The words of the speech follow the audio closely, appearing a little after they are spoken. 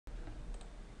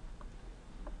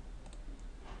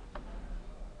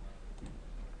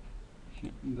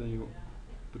دا یو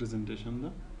پریزنټیشن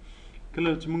ده کله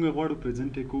چې موږ غواړو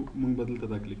پریزنټ یې کوو موږ به دلته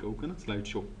دا کلیک کوو که نه سلایډ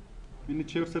شو وینئ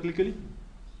چې ورسره لیکلي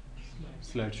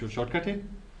سلایډ شو شارټکټ یې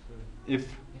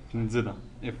F5 ده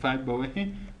F5 به وهې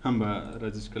هم به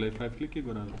راځي چې کله F5 کلیک کړې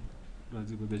ګوره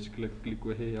راځي به بیا چې کله کلیک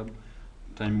وهې یا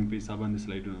ټایمینګ په حساب باندې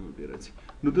سلایډونه به بیا راځي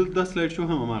نو دلته دا سلایډ شو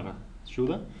هم هماغه شو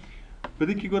ده په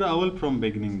دې کې ګوره اول فرام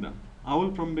بیګنینګ ده اول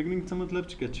فرام بیګنینګ څه مطلب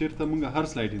چې که چېرته موږ هر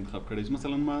سلایډ انتخاب کړی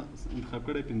مثلا ما انتخاب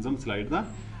کړی 5م سلایډ ده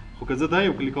خو که زه دا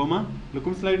یو کلیک کوم له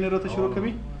کوم سلایډ نه راته شروع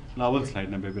کوي له اول سلایډ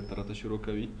نه بیا بیرته راته شروع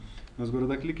کوي نو زه ګوره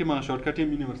دا کلیک یم هغه شارټکټ یې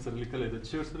مینې ورسره لیکلی ده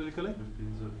چې ورسره لیکلی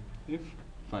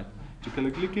F5 چې کله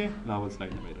کلیک یې له اول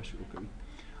سلایډ نه به یې را شروع کوي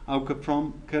او که فرام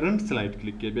کرنټ سلایډ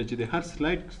کلیک کوي بیا چې د هر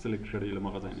سلایډ سلیکټ کړی له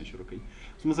هغه ځای نه شروع کوي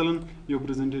مثلا یو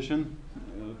پریزنټیشن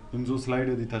 500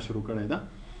 سلایډ دی تا شروع کړی ده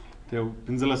ته یو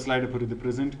 15 سلایډ پورې د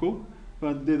پریزنټ کو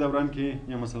په دې دوران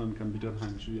کې یا مثلا کمپیوټر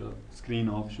هنګ شو یا سکرین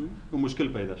آف شو نو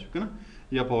مشکل پیدا شو که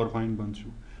نه یا پاور پوینټ بند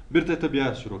شو بیرته ته بیا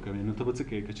شروع کوي نو ته به څه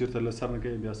کوې که چېرته له سر نه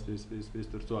کوې بیا سپیس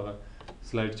تر څو هغه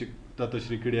سلایډ چې تا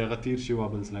تشریح کړي هغه تیر شي او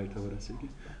بل سلایډ ته ورسېږي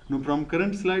نو فرام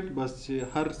کرنټ سلایډ بس چې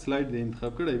هر سلایډ دې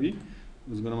انتخاب کړی وي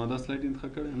اوس ګوره ما دا سلایډ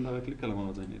انتخاب کړی همدغه کلیک کله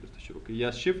هغه ځای نه درته شروع کوي یا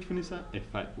شفټ ونیسه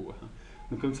F5 ووهه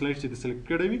نو کوم سلایډ چې دې سلیکټ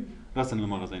کړی وي راسن له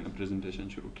هغه ځای نه پریزنټیشن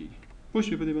شروع کېږي پوه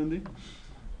شوې په دې باندې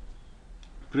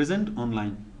پریزنټ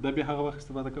آنلاین دا بیا هغه وخت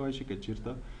استفاده کولی شي که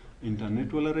چېرته انټرنیټ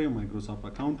ولرئ او مایکروسافټ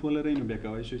اکاونټ ولرئ نو بیا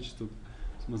کولی شئ چې څوک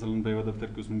مثلا په یو دفتر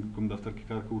کې اوس موږ کوم دفتر کې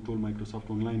کار کوو ټول مایکروسافټ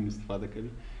آنلاین استفاده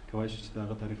کوي کولی شي چې د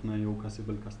هغه تاریخ نه یو کس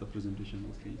بل کس ته پریزنټیشن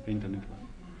وکړي په انټرنیټ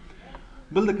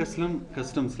باندې بل د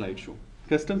کسټم سلایډ شو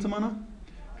کسټم څه معنا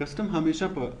کسټم همیشه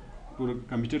په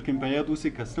کمپیوټر کې په یاد اوسي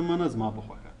کسټم معنا زما په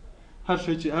خوښه هر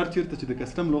شی چې هر چیرته چې د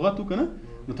کسټم لغت وکنه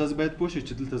نو تاسو باید پوه شئ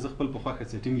چې دلته زه خپل په خوښه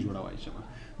سیټینګ جوړوای شم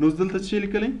نو دلته څه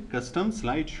لیکلی کسټم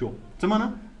سلایډ شو څه معنا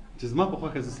چې زما په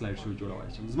خوښه زه سلایډ شو جوړوای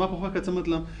شم زما په خوښه څه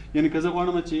مطلب یعنی که زه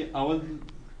غواړم چې اول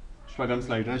شپږم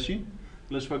سلایډ راشي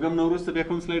له شپږم نه وروسته بیا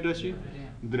کوم سلایډ راشي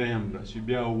دریم راشي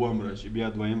بیا اووم راشي بیا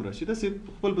دویم راشي داسې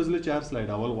خپل به زه چې هر سلایډ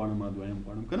اول غواړم ما دویم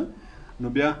غواړم که نه نو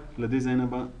بیا له دې ځای نه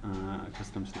به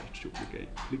کسټم سلایډ شو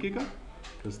لیکئ که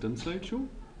کسټم سلایډ شو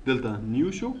دلته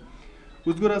نیو شو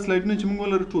اوس ګوره سلایډونه چې موږ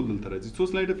ولرو ټول دلته راځي څو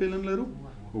سلایډه فعلا لرو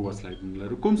اووه سلایډونه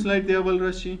لرو کوم سلایډ دی اول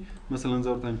راشي مثلا زه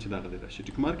ورته وایم چې دغه دی راشي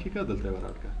ټیک مارک یې کړه دلته یې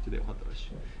ورآټ کړه چې دې خواته راشي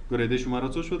ګوره دې شماره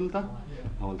څو شوه دلته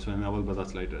اول شوی اول به دا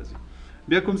سلایډ راځي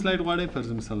بیا کوم سلایډ غواړئ فرض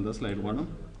مثال دا سلایډ غواړم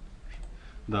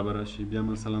دا به راشي بیا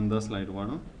مثلا دا سلایډ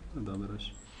غواړم دا به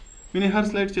راشي وینئ هر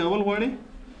سلایډ چې اول غواړئ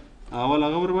اول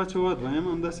هغه ور واچوه دویم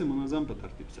همداسې منظم په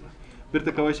ترتیب سره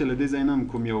بیرته کولی شئ له دې ځای نه هم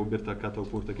کوم یو بیرته کته او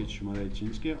پورته کړئ چې شماره یې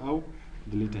چینج کړئ او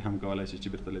ډیلیټ هم کولی شئ چې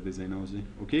بیرته له دې ځای نه وځئ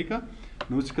اوکې که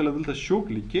نو چې کله دلته شو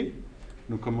کلیک کړئ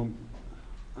نو کوم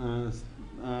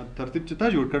ترتیب چې تا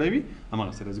جوړ کړی وي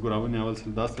هماغه سره ګوره اول اول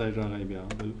دا سلایډ راغی بیا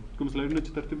بل کوم سلایډونه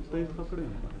چې ترتیب تا انتخاب کړی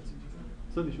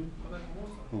څه دي شو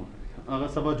هغه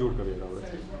سبا جوړ کړی راوړی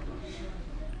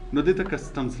نو دې ته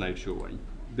کسټم سلایډ شو وایي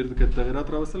بیرته که تغیرات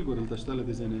راوستل ګوره دلته شته له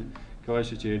دې ځای نه کولی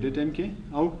شئ چې ایډیټ هم کړئ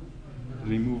او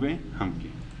ریموو یې هم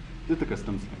کړئ دې ته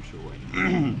کسټم سلایډ شو وایي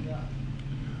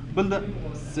بل د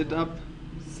سیټ اپ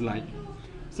سلایډ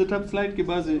سیټ اپ سلایډ کې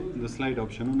بعضې د سلایډ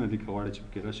آپشنونه دي که غواړئ چې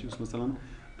پکې راشي اوس مثلا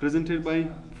پریزنټډ بای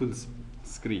فل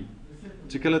سکرین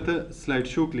چې کله ته سلایډ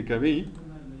شو کلیکوي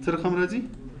څه رقم راځي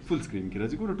فل سکرین کې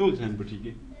راځي ګوره ټول شیان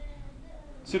پټېږي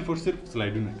صرف او صرف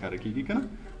سلایډونه ښکاره کېږي که نه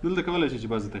دلته کولی شي چې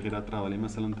بعضې تغیرات راولئ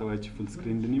مثلا ته وایي چې فل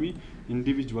سکرین دې نه وي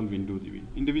انډیویژول وینډو دې وي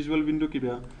انډیویژول وینډو کې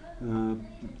بیا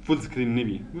فل سکرین نه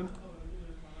وي ګوره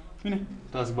وینئ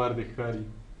تاسو بار دې ښکاري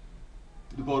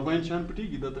د پاور پوینټ شیان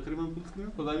پټېږي دا تقریبا فل سکرین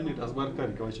خو دا وینئ تاسو بار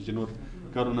ښکاري کولی شي چې نور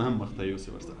کارونه هم مخته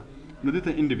یوسئ ورسره نو دې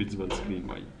ته انډیویژول سکرین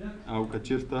وایي او که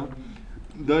چېرته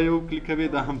دا یو کلیک کوې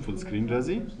دا هم فل سکرین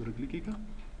راځي ګوره کلیک یې کړه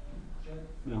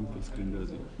بیا هم فل سکرین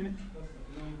راځي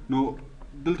نو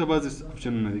دلته بعضې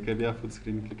اپشنونه دي که بیا فل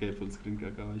سکرین کلیک کوئ فل سکرین کې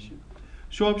کولی شي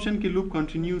شو آپشن کې لوپ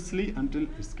کنټینیوسلی انټل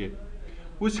اسکیپ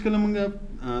اوس چې کله موږ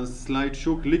سلایډ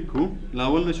شو کلیک کړو له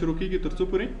اول نه شروع کېږي تر څو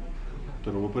پورې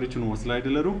تر اووه پورې چې نو سلایډ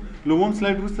لرو له اووم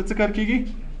سلایډ وروسته څه کار کېږي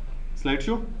سلایډ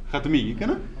شو ختمیږي که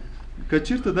نه که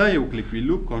چېرته دا یو کلیک وي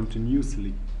لوپ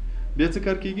کنټینیوسلی بیا څه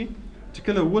کار کېږي چې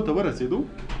کله اووه ته ورسېدو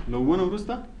له اووه نه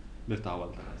وروسته بېرته اول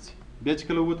ته راځي بیا چې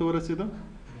کله اووه ته ورسېدو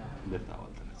بېرته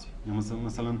اول ته راځي یا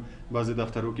مثلا بعضې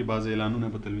دفترو کې بعضې اعلانونه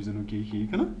په تلویزیونو کې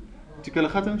ایښي که نه چې کله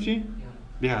ختم شي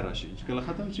بیا راشي چې کله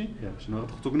ختم شي بیا راشي نو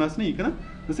هغه څوک ناست نه وي که نه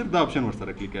نو صرف دا آپشن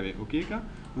ورسره کلیک کوې اوکې که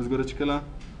اوس ګوره چې کله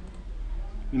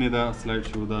وینئ دا سلایډ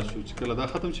شو دا شو چې کله دا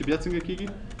ختم شي بیا څنګه کېږي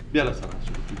بیا له سره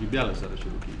شروع کېږي بیا له سره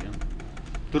شروع کېږي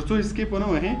تر څو اسکیپ ونه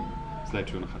وهې سلایډ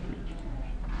شو نه ختمېږي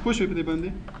پوه شوې په دې باندې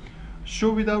شو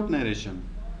وداوټ نریشن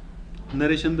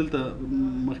نریشن دلته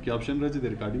مخکې آپشن راځي د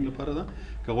ریکارډینګ لپاره ده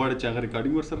که غواړئ چې هغه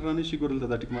ریکارډینګ ورسره رانشي ګوره دلته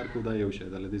دا ټیک مارک دا یو شی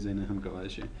ده له دې ځای نه هم کولی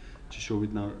شئ چې شو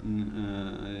ویت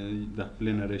ده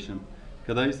پلی نریشن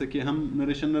که دا ایسته کې هم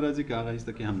نریشن نه راځي که هغه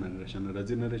ایسته کې هم نریشن نه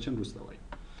راځي نریشن وروسته وایي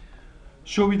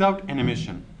شو ویداوټ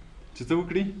انیمیشن چې څه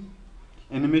وکړي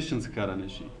انیمیشنز ښکاره نه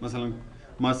شي مثلا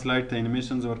ما سلایډ ته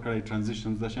انیمیشنز ورکړی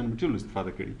ټرانزیشنز دا شیان مې ټولو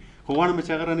استفاده کړي خو غواړم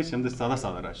چې هغه رانشي همداسې ساده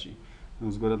ساده راشي نو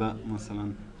اوس ګوره دا مثلا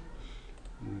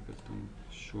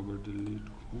شو به ډیلیټ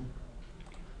کړو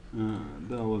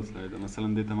دا اول سلایډ ده مثلا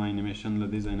دې ته ما انیمیشن له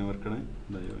دې ځای نه ورکړی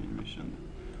دا یو انیمیشن ده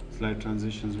سلایډ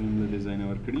ټرانزیشنز مې هم له دې ځای نه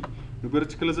ورکړي نو ګوره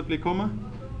چې کله زه پلی کوم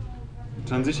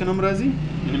ټرانزیشن هم راځي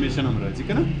انیمیشن هم راځي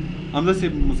که نه همداسې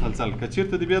مسلسل که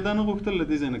چېرته دې بیا دا نه غوښتل له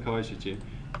دې ځای نه کولی شي چې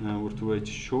ورته ووایي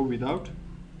چې شو ویداوټ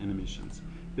انیمیشنز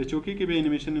بیا چې اوکې کې بیا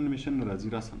انیمیشن نه راځي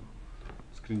راسم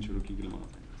سکرین شروع کېږي له ما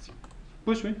راځي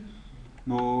پوه شوې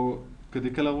نو که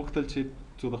دې کله غوښتل چې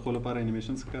څو دقیقو لپاره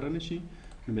انیمیشن ښکاره نه شي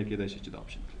نو بیا کېدای شي چې دا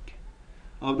آپشن کلیک کړي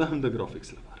او دا هم د ګرافیکس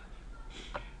لپاره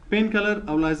پین کلر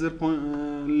او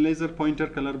لیزر پوینټر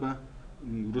کلر به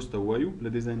وروسته ووایو له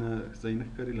دې ځای نه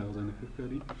ښکاري له هغه ځای نه ښه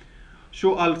ښکاري شو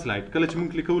آل سلایډ کله چې موږ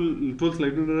کلیک کوو ټول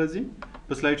سلایډونه راځي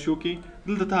په سلایډ شو کې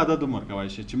دلته ته عدد هم ورکولی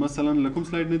شي چې مثلا له کوم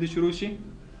سلایډ نه دې شروع شي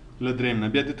له درېیم نه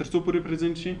بیا دې تر څو پورې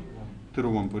پرزنټ شي تر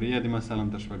اووم پورې یا دې مثلا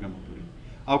تر شپږمه پورې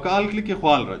او که آل کلیک یې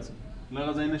خو آل راځي له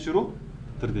هغه ځای نه شروع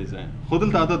تر دې ځایه خو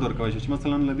دلته عدد ورکولی شي چې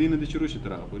مثلا له دې نه دې شروع شي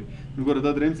تر هغه پورې نو ګوره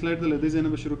دا درېیم سلایډ ده له دې ځای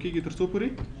نه به شروع کېږي تر څو پورې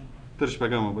تر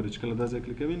شپږمه پورې چې کله دا ځای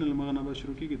کلیک کوي نو له هغه نه به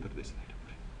شروع کېږي تر دې سلایډ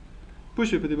پورې پوه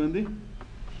شوې په دې باندې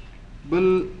بل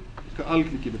که آل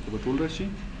کلیک یې درته به ټول راشي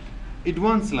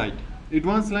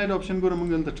ایډوانس سلایډ آپشن ګوره موږ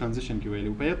دلته ټرانزیشن کې ویلي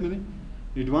وو په یاد مې دی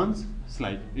ایډوانس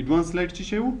سلایډ څه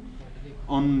شی وو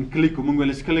آن کلیک موږ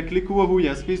ویل چې کله کلیک ووهو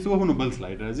یا سپیس ووهو نو بل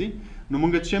سلایډ راځي نو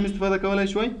موږ څه هم استفاده کولی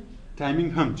شوی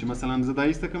ټایمینګ هم چې مثلا زه دا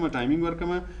ایسته کړم ټایمینګ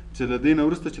ورکړم چې له دې نه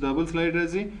وروسته چې دا بل سلایډ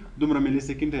راځي دومره ملي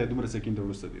سیکنډ یا دومره سیکنډ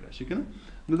وروسته دې راشي که نه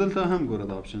نو دلته هم ګوره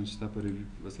دا آپشن شته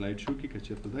په سلایډ شو کې که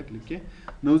چېرته دا کلیک کې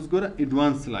نو اوس ګوره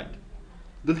ایډوانس سلایډ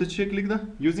دلته چې کلیک ده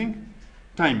یوزینګ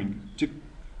ټایمینګ چې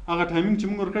هغه ټایمینګ چې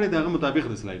موږ ورکړی د هغه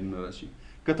مطابق د سلایډونه راشي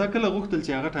که تا کله غوښتل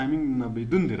چې هغه ټایمینګ نه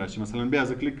بدون دې راشي مثلا بیا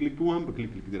زه کلیک کوم هم په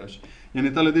کلیک دې راشي یعنې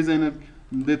تا له دې ځای نه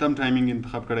دې ته هم ټایمینګ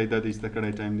انتخاب کړی دا دې ایسته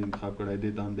کړی ټایم دې انتخاب کړی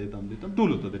دې ته هم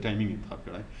ټولو ته د ټایمینګ انتخاب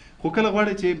کړی خو کله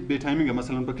غواړئ چې بې ټایمینګه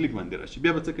مثلا په کلیک باندې راشي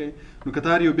بیا به څه کوئ نو که تا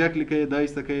هر یو بیا کلیک کوئ دا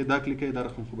ایسته کوئ دا کلیک کوئ دا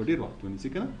رقم خو به ډېر وخت ونیسي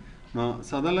که نه نو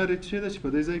ساده لارې څه شی ده چې په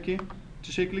دې ځای کې څه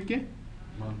شی کلیک کې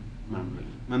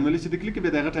مانوالي چې د کلیک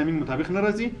بیا د هغه ټایمینګ مطابق نه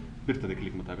راځي بیرته د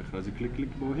کلیک مطابق راځي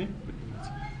کلیک به وهې بیرته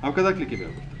راځي او که دا کلیک بیا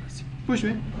بیرته راځي پوه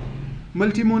شوې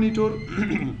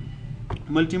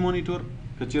ملټي مونیټور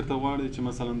که چېرته غواړئ چې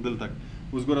مثلا دلته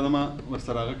اوس ګوره ما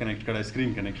ورسره هغه کنیکټ کړی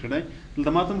سکرین کنیکټ کړی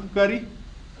دلته ماته هم ښکاري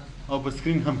او په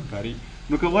سکرین هم ښکاري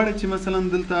نو که غواړئ چې مثلا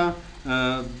دلته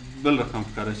بل رقم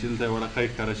ښکاره شي دلته یې وړقی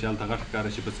ښکاره شي هلته غټ ښکاره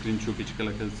شي په سکرین شو کې چې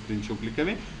کله سکرین شو کلیک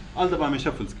کوې هلته به همیشه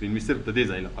فل سکرین وي صرف د دې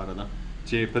ځای لپاره ده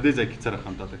چې په دې ځای کې څه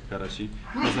رقم تاته ښکاره شي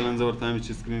مثلا زه ورته وایم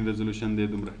چې سکرین ریزولوشن دې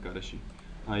دومره ښکاره شي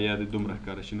یا دې دومره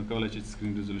ښکاره شي نو کولی چې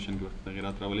سکرین ریزولوشن کې ورته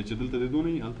تغیرات راولئ چې دلته دې دونه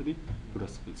وي هلته دې پوره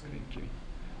فل سکرین کې وي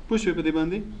پوه شوې په دې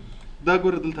باندې دا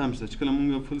ګوره دلته هم شته چې کله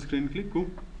مونږ فل سکرین کلیک کوو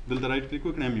دلته رایټ کلیک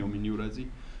وکړو هم یو منیو راځي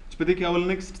چې په دې کې اول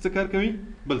نیکسټ څه کار کوي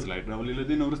بل سلایډ راولي له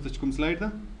دې نه وروسته چې کوم سلایډ ده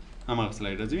هماغه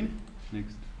سلایډ راځي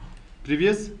نیکسټ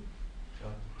پریویس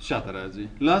شاته راځي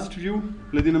لاست ویو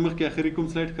له دې نه مخکې اخري کوم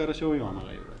سلایډ ښکاره شوی وي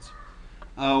هماغه یو راځي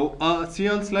او سی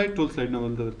آل سلایډ ټول سلایډونه به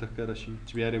دلته درته ښکاره شي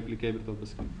چې بیا یو کلیک کوې بیرته په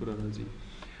سکرین پوره راځي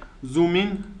زوم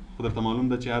ان خو درته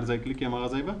معلوم ده چې هر ځای کلیک هماغه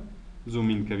ځای به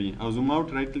زوم ان کوي او زوم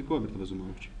آوټ رایټ کلیک کوه بیرته به زوم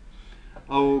آوټ شي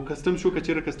او کسټم شو که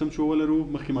چېرې کسټم شو ولرو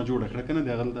مخکې ما جوړه کړه که نه د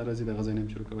هغه دلته راځي د هغه ځای نه هم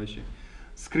شروع کولی شي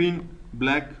سکرین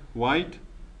بلیک وایټ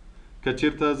که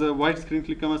چېرته زه وایټ سکرین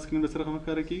کلیک کوم سکرین به څه رقم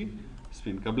ښکاره کېږي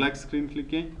سپین که بلیک سکرین کلیک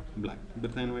کوې بلیک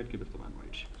بیرته یې وایټ کې بیرته باندې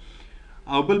وایټ شي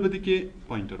او بل په دې کې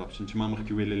پوینټر آپشن چې ما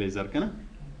مخکې ویلې لیزر که نه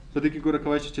په دې کې ګوره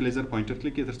کولی شي چې لیزر پوینټر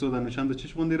کلیک کړې تر څو دا نشان د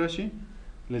چیش غوندې راشي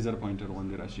لیزر پوینټر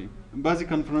غوندې راشي بعضې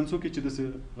کنفرنسو کې چې داسې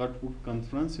غټ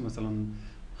کنفرنس مثلا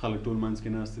خلک ټول منځ کې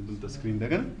ناست دي دلته سکرین ده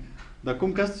که نه دا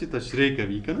کوم کس چې تشریح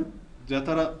کوي که نه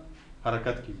زیاتره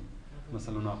حرکت کوي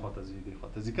مثلا اخواته ځي دې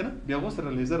خواته ځي که نه بیا هغو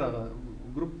سره لیزر هغه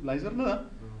ګروپ لیزر نه ده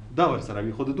دا ورسره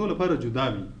وي خو د دو لپاره جدا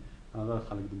وي هغه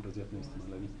خلک دومره زیات نه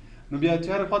استعمالوي نو بیا چې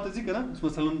هره خواته ځي که نه اوس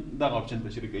مثلا دغه آپشن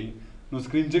تشریح کوي نو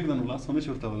سکرین جګ ده نو لاس خو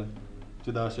نشي ورته ولی چې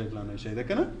دا شی فلانی شی ده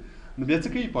که نه نو بیا څه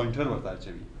کوي پوینټر ورته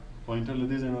اچوي پوینټر له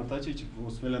دې ځای نه ورته اچوي چې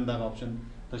اوس فعلا دغه آپشن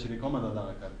تشریح کومه دا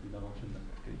دغه کار کوي دغه آپشن دغه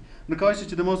کار کوي نو کولی شي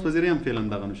چې د ماوس په ذریعه هم فعلا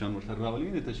دغه نشان ورسره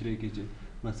راولي د تشریح کې چې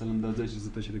مثلا دا ځای چې زه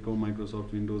تشریح کوم مایکروسافټ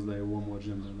وینډوز دا یو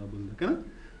ورژن ده دا بل ده که نه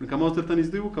نو که ماوس درته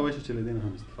نږدې وو کولی شي چې له دې نه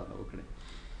هم استفاده وکړئ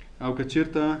او که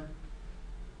چېرته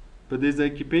په دې ځای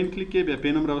کې پین کلیک کې بیا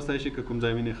پین هم راوستای شي که کوم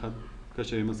ځای وینئ خط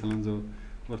کشوي مثلا زه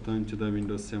ورته وایم چې دا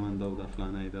وینډوز 7 ده او دا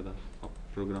فلانی ده دا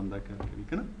پروګرام دا کار کوي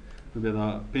که نه نو بیا دا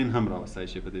پین هم راوستای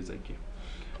شي په دې ځای کې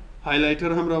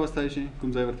هایلایټر هم راوستای شي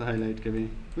کوم ځای ورته هایلایټ کوي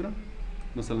ګوره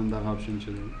مثلا دغه آپشن چې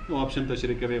دی نو آپشن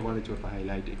تشریح کوي غواړئ چې ورته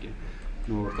هایلایټ یې کړي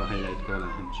نو ورته هایلایټ کولی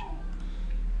هم شي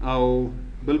او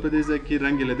بل په دې ځای کې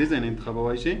رنګ یې له دې ځای نه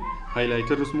انتخابوای شي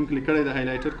هایلایټر اوس مونږ کلیک کړی د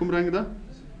هایلایټر کوم رنګ ده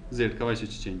زیډ کوای شي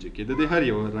چې چینج یې کړي د دې هر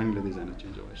یو رنګ له دې ځای نه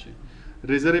چینجوای شي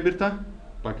ریزر یې بیرته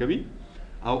پاکوي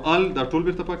او آل دا ټول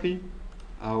بیرته پاکوي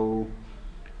او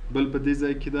بل په دې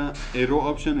ځای کې ده ایرو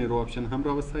آپشن هم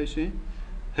راوستای شي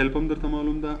هیلپ هم درته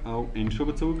معلوم ده او انشو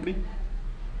به څه وکړي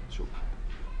شو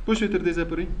پوه شوې تر دې ځای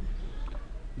پورې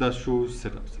دا شو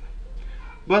سیټ اپ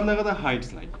سلایډ بعد لغه ده هایډ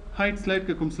سلایډ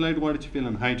که کوم سلایډ غواړي چې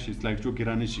فعلا هایډ شي سلایډ شو کې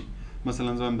رانه شي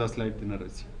مثلا زه هم دا سلایډ ته نه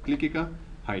راځي کلیک یې کړه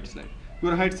هایډ سلایډ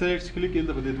ګوره هایډ سلایډ چې کلیک کړئ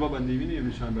دلته په دې دوه باندې وینئ یو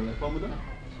نشان به پام ده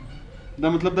دا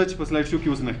مطلب دا چې په سلایډ شو کې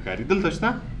اوس نه ښکاري دلته شته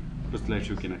په سلایډ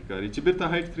شو کې نه ښکاري چې بیرته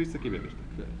هایډ 3 څه کې به بیرته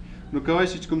ښکاري نو کوای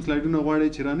شي چې کوم سلایډونه غواړئ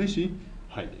چې رانه شي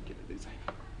هایډ یې کړئ د دې ځای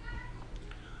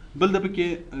بل د پکې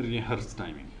ریهرس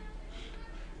ټایمینګ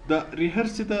دا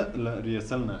ریهرس چې د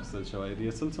ریهرسل نه اخیستل شوی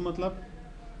ریهرسل څه مطلب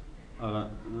هغه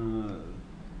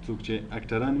څوک چې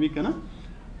اکټران وي که نه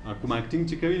کوم اکټینګ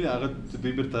چې کوي هغه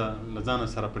دوی بیرته له ځانه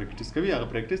سره پریکټیس کوي هغه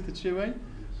پریکټیس ته څه وایي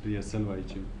ریهرسل وایي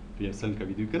چې ریهرسل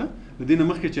کوي دوی که نه د دې نه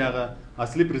مخکې چې هغه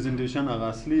اصلي پریزنټیشن هغه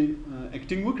اصلي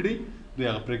اکټینګ وکړي دوی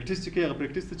هغه پریکټیس چې کوي هغه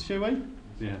پریکټیس ته څه وایي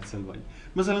ریهرسل وایي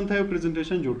مثلا ته یو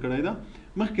پریزنټیشن جوړ کړی ده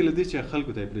مخکې له دې چې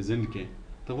خلکو ته یې پریزنټ کړې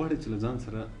ته غواړې چې له ځان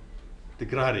سره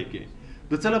تکرار یې کړې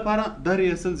د څه لپاره دا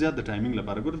ریهرسل زیات د ټایمینګ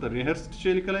لپاره ګوره د ریهرس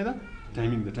چې لیکلی ده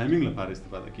ټایمینګ د ټایمینګ لپاره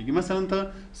استفاده کېږي مثلا ته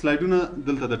سلایډونه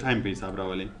دلته د ټایم په حساب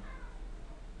راولې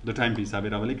د ټایم په حساب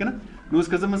یې راولې که نه نو اوس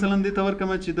که زه مثلا دې ته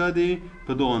ورکړم چې دا دې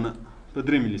په دغه نه په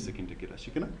 3 ملي سیکنډه کې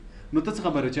راشي که نه نو ته څه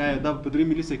خبره چې آیا دا په 3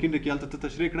 ملي سیکنډه کې هلته ته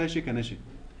تشریح کړای شي که نه شي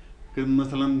که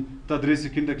مثلا ته 3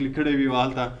 سیکنډه کلیک کړی وي او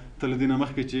هلته ته له دې نه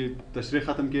مخکې چې تشریح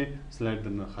ختم کړې سلایډ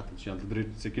درنه ختم شي هلته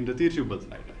 3 سیکنډه تېر شي بل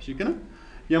سلایډ راشي که نه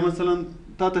یا مثلا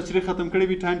تا تشریح ختم کړی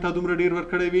وي ټایم تا دومره ډیر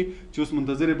ورکړی وي چې اوس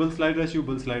منتظر بل سلایډ راشي او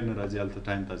بل سلایډ نه راځي هلته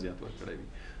ټایم تا زیات ورکړی وي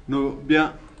نو بیا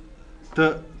ته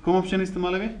کوم آپشن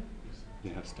استعمالوې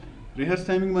ریهرس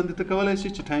ټایمینګ باندې ته کولی شي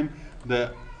چې ټایم د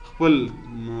خپل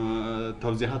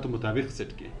توضیحاتو مطابق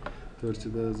سیټ کړې تر چې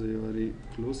دا زه یې وارې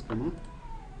کلوز کړم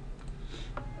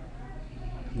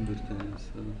درته یې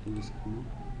سره کلوز کړم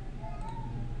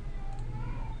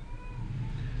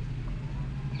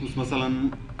اوس مثلا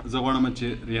زه غواړم چې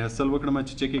ریهرسل وکړم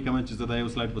چې چک یې کړم چې زه دا یو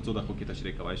سلایډ په څو دقیقو کې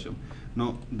تشریح کولی شم نو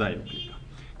دا یو کلیک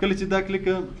کله چې دا کلیک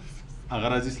هغه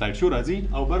راځي سلایډ شو راځي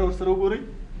او بر ورسره وګورئ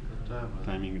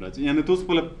ټایمینګ راځي یعنې ته اوس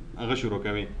خپله هغه شروع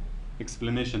کوې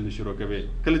ایکسپلینیشن دې شروع کوې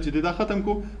کله چې دې دا ختم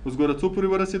کړو اوس ګوره څو پورې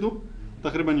ورسېدو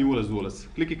تقریبا 11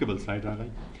 کلیک یې بل سلایډ راغی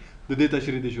د دې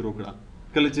تشریح دې شروع کړه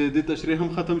کله چې دې تشریح هم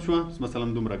ختم شوه مثلا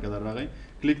دومره قدر راغی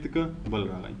کلیک دې کړه بل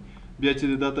راغی بیا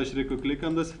چې دا تشریح کو کلیک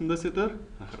همداسې تر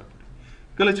اخره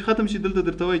پورې کله چې ختم شي دلته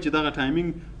درته وایي چې دغه ټایمینګ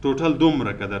ټوټل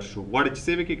دومره قدر شو غواړې چې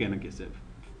سیو یې کړې که نه کړې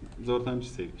سیو زه ورته وایم چې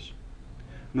سیو شي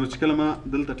نو چې کله ما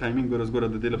دلته ټایمینګ ګوره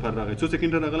د دې لپاره راغی څو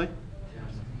سیکنډه راغلی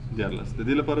 14 د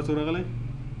دې لپاره څو راغلی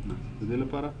نه د دې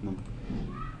لپاره نه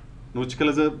نو چې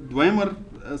کله زه دویم ور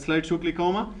سلایډ شو کلیک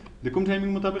کوم د کوم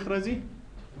ټایمینګ مطابق راځي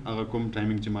هغه کوم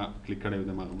ټایمینګ چې ما کلیک کړی و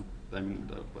د هغه ټایمینګ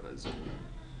مطابق به راځي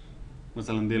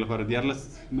مثلا دې لپاره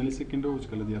 14 ملي سیکنډه و چې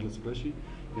کله 14 راشي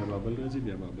بیا به بل راځي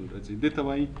بیا به بل راځي دې ته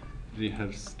وایي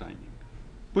ریهرس ټایمینګ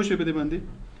پوه شوې په دې باندې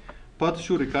پاتې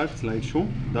شو ریکارډ سلایډ شو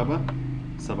دا به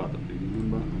سبا ته